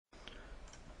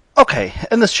Okay,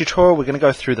 in this tutorial we're going to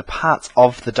go through the parts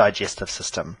of the digestive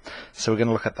system. So we're going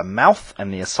to look at the mouth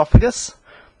and the esophagus,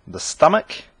 the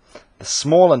stomach, the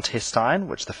small intestine,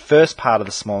 which the first part of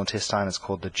the small intestine is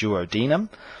called the duodenum,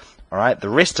 alright, the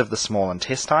rest of the small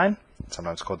intestine,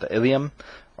 sometimes called the ileum,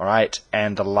 alright,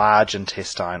 and the large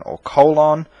intestine or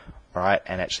colon, alright,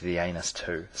 and actually the anus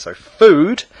too. So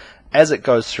food, as it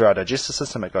goes through our digestive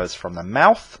system, it goes from the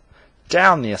mouth,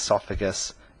 down the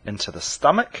esophagus, into the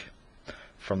stomach.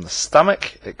 From the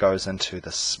stomach, it goes into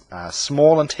the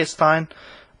small intestine,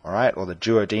 alright, or the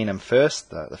duodenum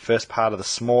first, the first part of the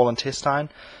small intestine,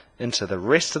 into the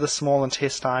rest of the small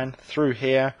intestine, through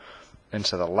here,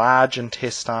 into the large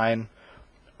intestine,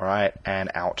 alright, and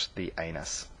out the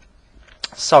anus.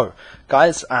 So,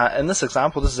 guys, in this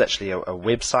example, this is actually a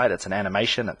website, it's an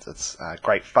animation, it's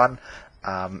great fun.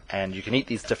 And you can eat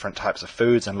these different types of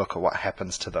foods and look at what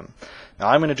happens to them. Now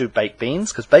I'm going to do baked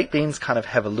beans, because baked beans kind of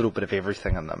have a little bit of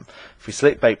everything in them. If we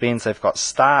select baked beans, they've got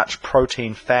starch,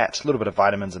 protein, fat, a little bit of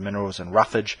vitamins and minerals, and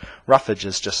roughage. Roughage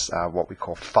is just what we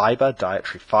call fiber,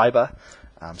 dietary fiber.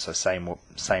 So same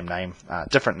name,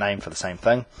 different name for the same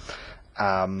thing.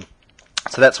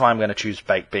 So that's why I'm going to choose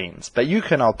baked beans. But you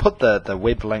can, I'll put the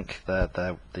web link,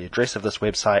 the address of this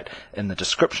website in the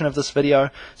description of this video,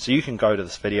 so you can go to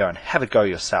this video and have a go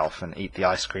yourself and eat the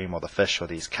ice cream or the fish or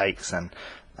these cakes and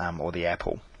or the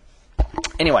apple.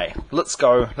 Anyway, let's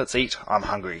go, let's eat, I'm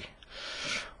hungry.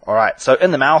 Alright, so in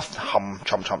the mouth, chomp,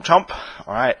 chomp, chomp.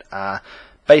 Alright,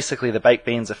 basically the baked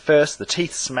beans are first, the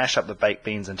teeth smash up the baked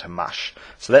beans into mush.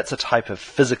 So that's a type of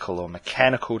physical or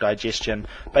mechanical digestion,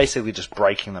 basically just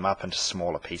breaking them up into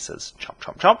smaller pieces. Chomp,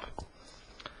 chomp, chomp.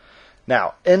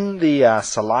 Now, in the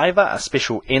saliva are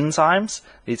special enzymes.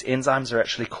 These enzymes are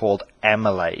actually called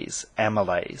amylase.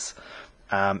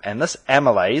 And this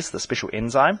amylase, the special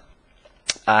enzyme,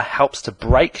 helps to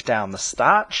break down the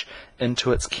starch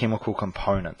into its chemical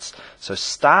components. So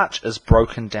starch is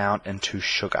broken down into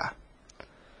sugar.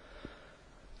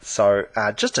 So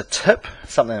just a tip,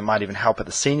 something that might even help at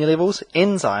the senior levels,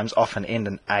 enzymes often end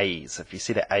in A's. If you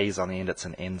see the A's on the end, it's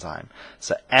an enzyme.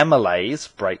 So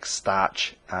amylase breaks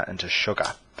starch into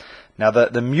sugar. Now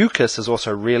the mucus is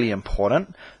also really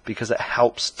important because it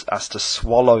helps us to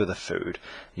swallow the food.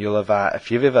 You'll have,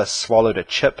 if you've ever swallowed a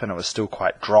chip and it was still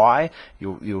quite dry,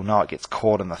 you'll know it gets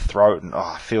caught in the throat and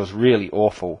it feels really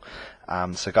awful.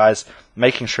 So guys,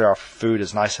 making sure our food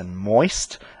is nice and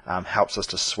moist helps us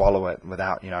to swallow it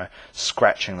without,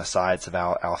 scratching the sides of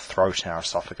our throat and our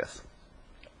esophagus.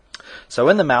 So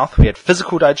in the mouth we had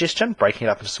physical digestion, breaking it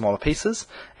up into smaller pieces,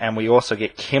 and we also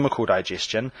get chemical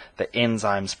digestion, the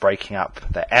enzymes breaking up,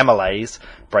 the amylase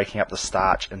breaking up the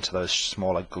starch into those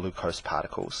smaller glucose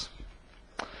particles.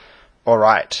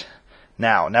 Alright,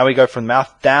 now we go from the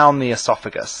mouth down the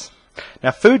esophagus.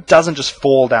 Now food doesn't just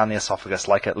fall down the esophagus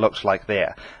like it looked like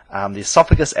there. The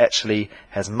esophagus actually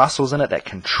has muscles in it that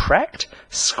contract,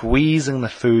 squeezing the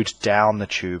food down the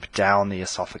tube, down the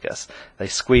esophagus. They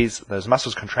squeeze, those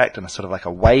muscles contract in a sort of like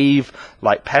a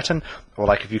wave-like pattern, or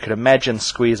like if you could imagine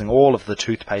squeezing all of the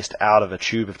toothpaste out of a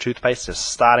tube of toothpaste, just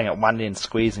starting at one end,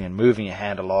 squeezing and moving your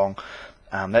hand along.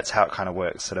 That's how it kind of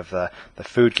works. Sort of the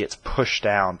food gets pushed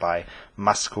down by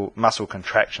muscle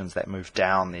contractions that move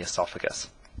down the esophagus.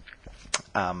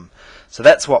 So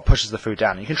that's what pushes the food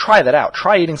down. You can try that out.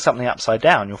 Try eating something upside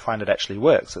down. You'll find it actually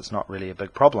works. It's not really a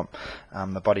big problem.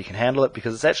 The body can handle it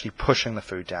because it's actually pushing the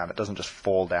food down. It doesn't just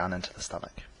fall down into the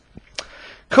stomach.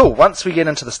 Cool. Once we get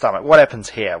into the stomach, what happens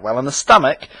here? Well, in the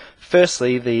stomach,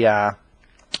 firstly, the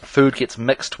food gets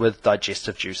mixed with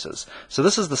digestive juices. So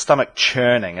this is the stomach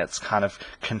churning. It's kind of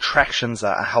contractions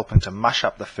are helping to mush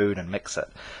up the food and mix it.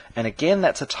 And again,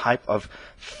 that's a type of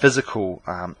physical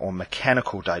or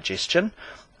mechanical digestion.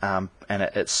 And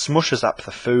it smushes up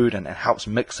the food and helps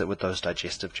mix it with those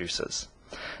digestive juices.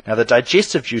 Now the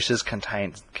digestive juices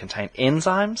contain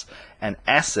enzymes and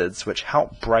acids which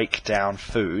help break down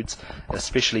foods,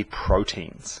 especially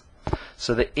proteins.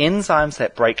 So the enzymes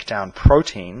that break down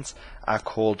proteins are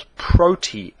called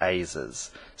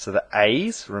proteases. So the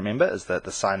A's, remember, is the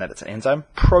sign that it's an enzyme.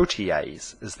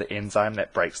 Protease is the enzyme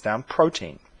that breaks down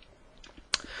protein.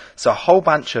 So a whole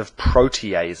bunch of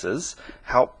proteases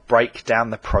help break down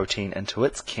the protein into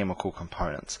its chemical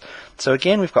components. So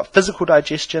again, we've got physical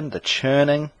digestion, the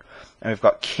churning, and we've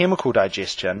got chemical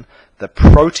digestion, the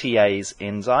protease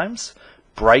enzymes,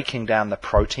 breaking down the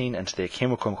protein into their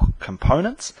chemical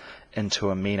components into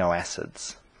amino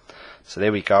acids. So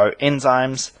there we go,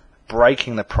 enzymes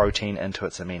breaking the protein into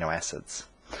its amino acids.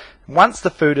 Once the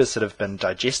food has sort of been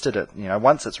digested,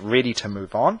 once it's ready to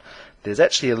move on, there's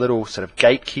actually a little sort of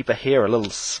gatekeeper here, a little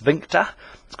sphincter.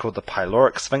 It's called the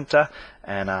pyloric sphincter,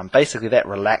 and basically that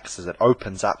relaxes, it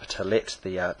opens up to let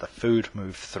the food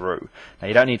move through. Now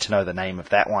you don't need to know the name of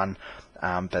that one,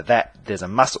 but there's a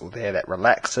muscle there that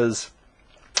relaxes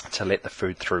to let the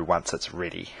food through once it's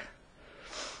ready.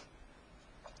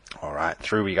 Alright,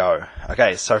 through we go.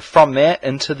 Okay, so from there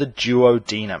into the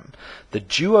duodenum. The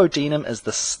duodenum is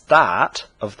the start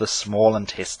of the small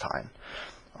intestine.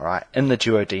 Alright, in the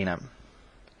duodenum.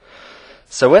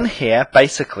 So in here,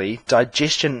 basically,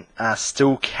 digestion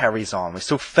still carries on. We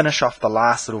still finish off the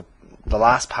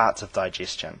last parts of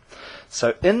digestion.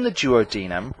 So in the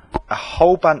duodenum, a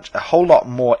whole lot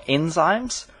more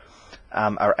enzymes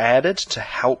are added to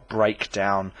help break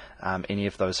down any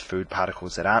of those food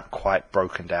particles that aren't quite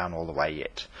broken down all the way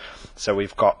yet. So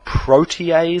we've got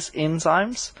protease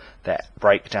enzymes that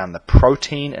break down the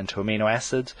protein into amino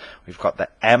acids. We've got the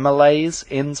amylase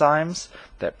enzymes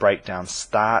that break down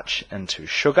starch into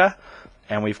sugar.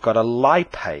 And we've got a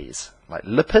lipase, like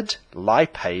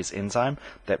lipase enzyme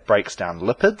that breaks down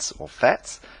lipids or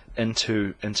fats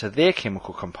into their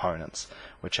chemical components,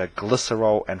 which are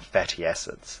glycerol and fatty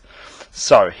acids.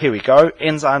 So here we go.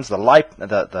 Enzymes,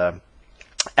 the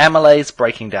amylase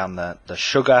breaking down the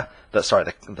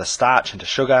starch into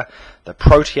sugar. The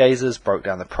proteases broke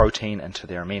down the protein into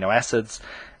their amino acids.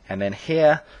 And then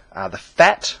here, the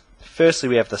fat. Firstly,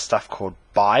 we have the stuff called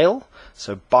bile.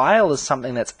 So bile is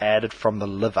something that's added from the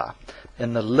liver.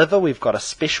 In the liver, we've got a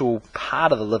special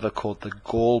part of the liver called the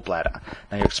gallbladder.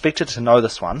 Now, you're expected to know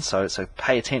this one, so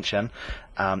pay attention.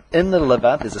 In the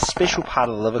liver, there's a special part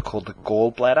of the liver called the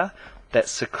gallbladder that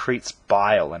secretes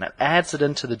bile, and it adds it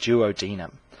into the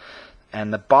duodenum.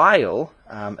 And the bile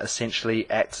essentially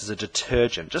acts as a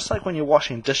detergent. Just like when you're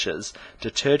washing dishes,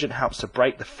 detergent helps to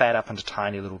break the fat up into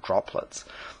tiny little droplets.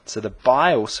 So the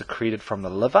bile secreted from the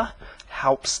liver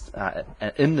helps,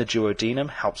 in the duodenum,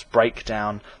 helps break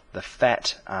down the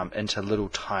fat into little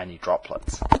tiny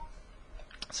droplets.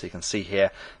 So you can see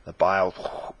here the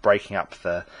bile breaking up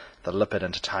the lipid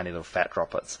into tiny little fat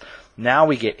droplets. Now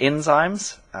we get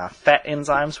enzymes, fat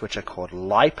enzymes, which are called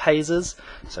lipases.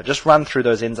 So just run through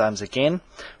those enzymes again.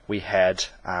 We had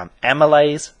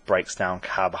amylase, breaks down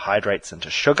carbohydrates into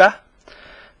sugar.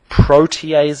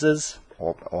 Proteases,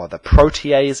 or the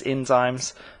protease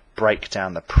enzymes, break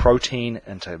down the protein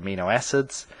into amino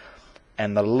acids.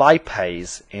 And the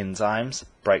lipase enzymes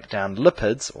break down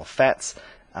lipids, or fats,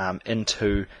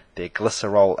 into their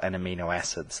glycerol and amino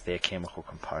acids, their chemical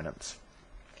components.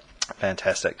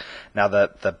 Fantastic. Now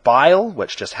the bile,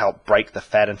 which just help break the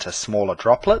fat into smaller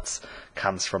droplets,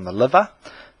 comes from the liver.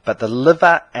 But the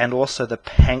liver and also the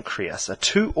pancreas are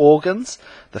two organs.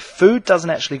 The food doesn't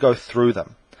actually go through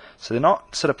them. So they're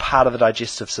not sort of part of the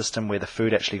digestive system where the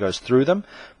food actually goes through them,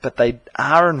 but they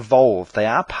are involved. They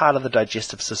are part of the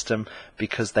digestive system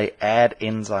because they add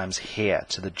enzymes here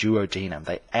to the duodenum.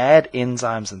 They add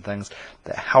enzymes and things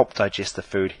that help digest the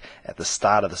food at the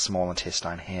start of the small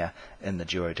intestine here in the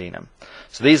duodenum.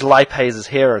 So these lipases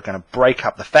here are going to break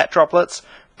up the fat droplets,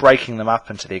 breaking them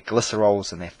up into their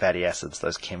glycerols and their fatty acids,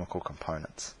 those chemical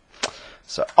components.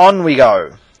 So on we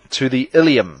go to the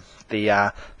ileum.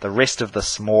 The rest of the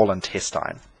small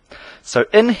intestine. So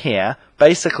in here,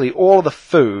 basically all of the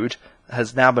food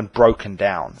has now been broken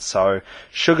down. So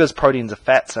sugars, proteins, and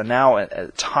fats are now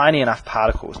tiny enough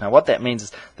particles. Now what that means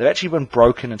is they've actually been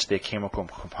broken into their chemical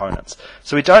components.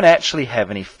 So we don't actually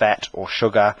have any fat or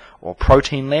sugar or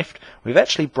protein left. We've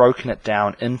actually broken it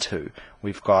down into,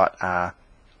 we've got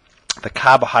the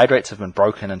carbohydrates have been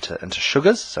broken into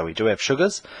sugars, so we do have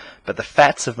sugars, but the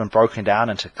fats have been broken down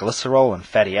into glycerol and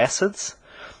fatty acids,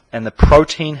 and the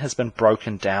protein has been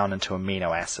broken down into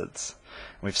amino acids.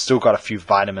 We've still got a few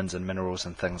vitamins and minerals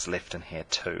and things left in here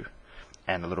too,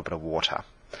 and a little bit of water.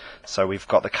 So we've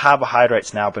got the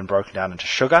carbohydrates now been broken down into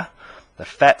sugar, the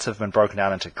fats have been broken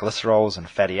down into glycerols and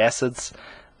fatty acids,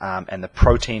 and the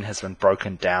protein has been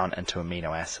broken down into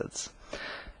amino acids.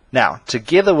 Now,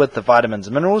 together with the vitamins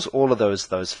and minerals, all of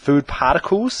those food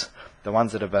particles, the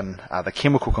ones that have been the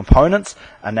chemical components,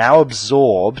 are now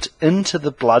absorbed into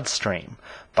the bloodstream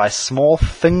by small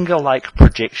finger-like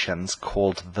projections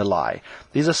called villi.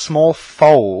 These are small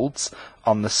folds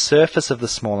on the surface of the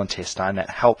small intestine that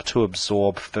help to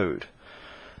absorb food.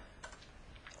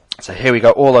 So here we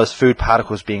go, all those food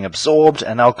particles being absorbed,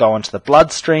 and they'll go into the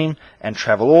bloodstream and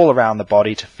travel all around the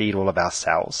body to feed all of our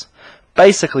cells.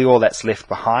 Basically all that's left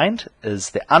behind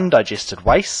is the undigested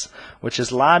waste, which is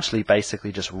largely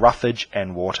basically just roughage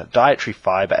and water, dietary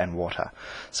fiber and water.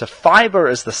 So fiber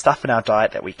is the stuff in our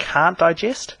diet that we can't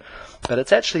digest, but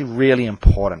it's actually really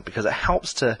important because it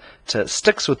helps to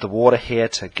sticks with the water here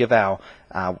to give our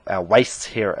wastes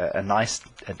here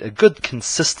a good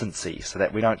consistency so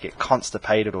that we don't get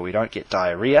constipated or we don't get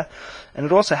diarrhea, and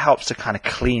it also helps to kind of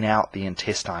clean out the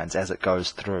intestines as it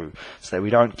goes through so that we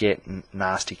don't get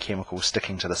nasty chemicals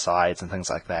sticking to the sides and things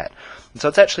like that. And so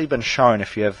it's actually been shown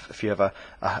if you have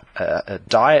a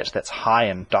diet that's high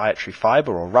in dietary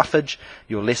fiber or roughage,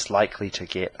 you're less likely to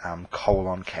get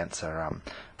colon cancer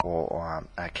or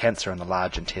cancer in the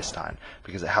large intestine,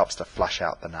 because it helps to flush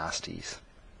out the nasties.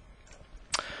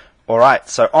 Alright,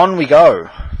 so on we go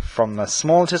from the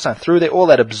small intestine through there, all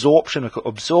that absorption,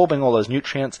 absorbing all those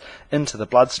nutrients into the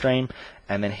bloodstream,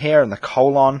 and then here in the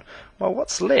colon, well,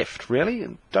 what's left,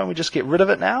 really? Don't we just get rid of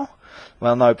it now?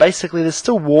 Well, no, basically there's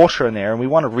still water in there, and we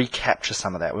want to recapture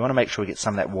some of that. We want to make sure we get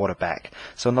some of that water back.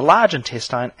 So in the large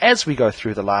intestine, as we go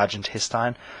through the large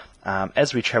intestine,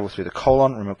 as we travel through the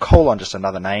colon, remember colon just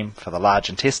another name for the large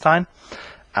intestine,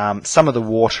 some of the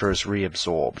water is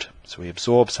reabsorbed. So we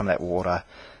absorb some of that water,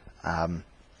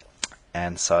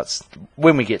 and so it's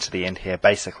when we get to the end here,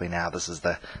 basically now this is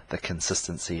the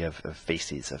consistency of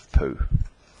feces, of poo.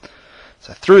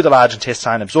 So through the large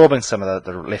intestine, absorbing some of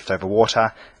the leftover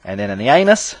water, and then in the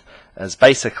anus is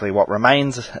basically what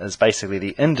remains is basically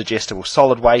the indigestible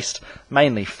solid waste,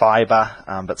 mainly fibre,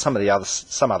 but some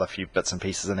other few bits and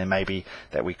pieces in there maybe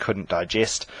that we couldn't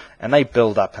digest, and they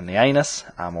build up in the anus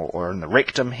or in the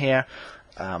rectum here.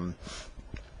 And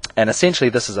essentially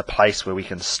this is a place where we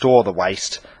can store the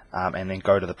waste and then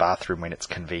go to the bathroom when it's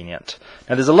convenient.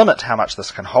 Now there's a limit to how much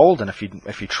this can hold, and if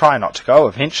you try not to go,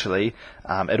 eventually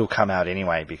it'll come out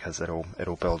anyway, because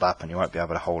it'll build up and you won't be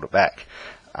able to hold it back.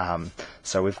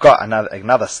 So we've got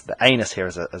the anus here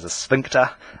is a sphincter.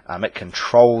 It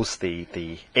controls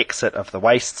the exit of the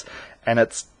wastes, and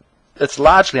it's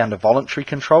largely under voluntary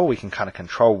control. We can kind of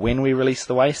control when we release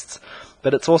the wastes,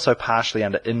 but it's also partially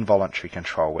under involuntary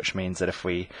control, which means that if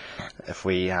we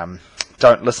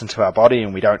don't listen to our body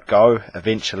and we don't go,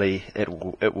 eventually it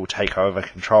will take over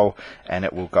control, and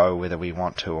it will go whether we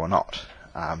want to or not.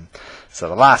 So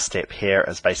the last step here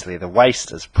is basically the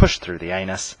waste is pushed through the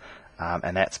anus,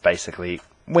 and that's basically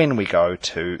when we go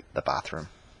to the bathroom.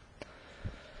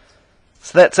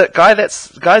 So that's it, guys.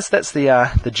 That's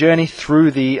the journey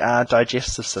through the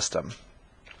digestive system.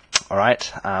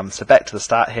 Alright, so back to the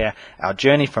start here. Our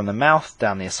journey from the mouth,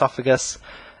 down the esophagus,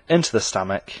 into the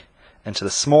stomach, into the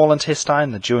small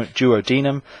intestine, the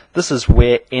duodenum. This is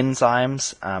where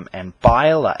enzymes and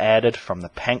bile are added from the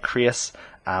pancreas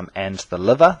and the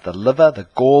liver. The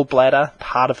gallbladder,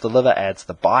 part of the liver, adds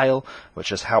the bile, which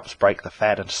just helps break the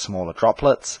fat into smaller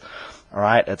droplets.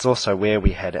 Alright, it's also where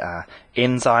we had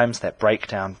enzymes that break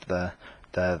down the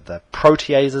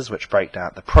proteases, which break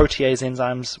down the protease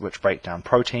enzymes, which break down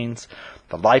proteins,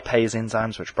 the lipase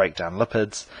enzymes, which break down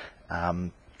lipids,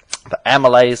 the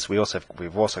amylase.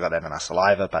 We've also got that in our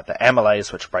saliva, but the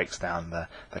amylase, which breaks down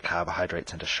the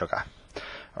carbohydrates into sugar.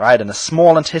 Alright, and the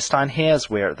small intestine here is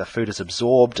where the food is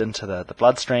absorbed into the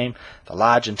bloodstream. The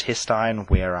large intestine,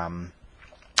 where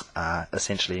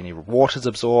essentially any water is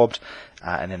absorbed,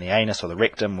 and then the anus or the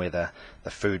rectum, where the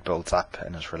food builds up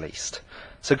and is released.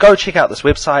 So go check out this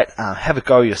website, have a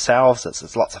go yourselves.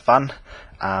 It's lots of fun,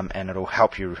 and it'll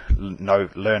help you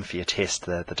learn for your test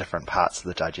the different parts of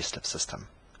the digestive system.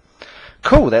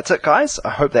 Cool, that's it, guys. I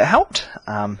hope that helped,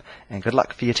 and good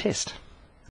luck for your test.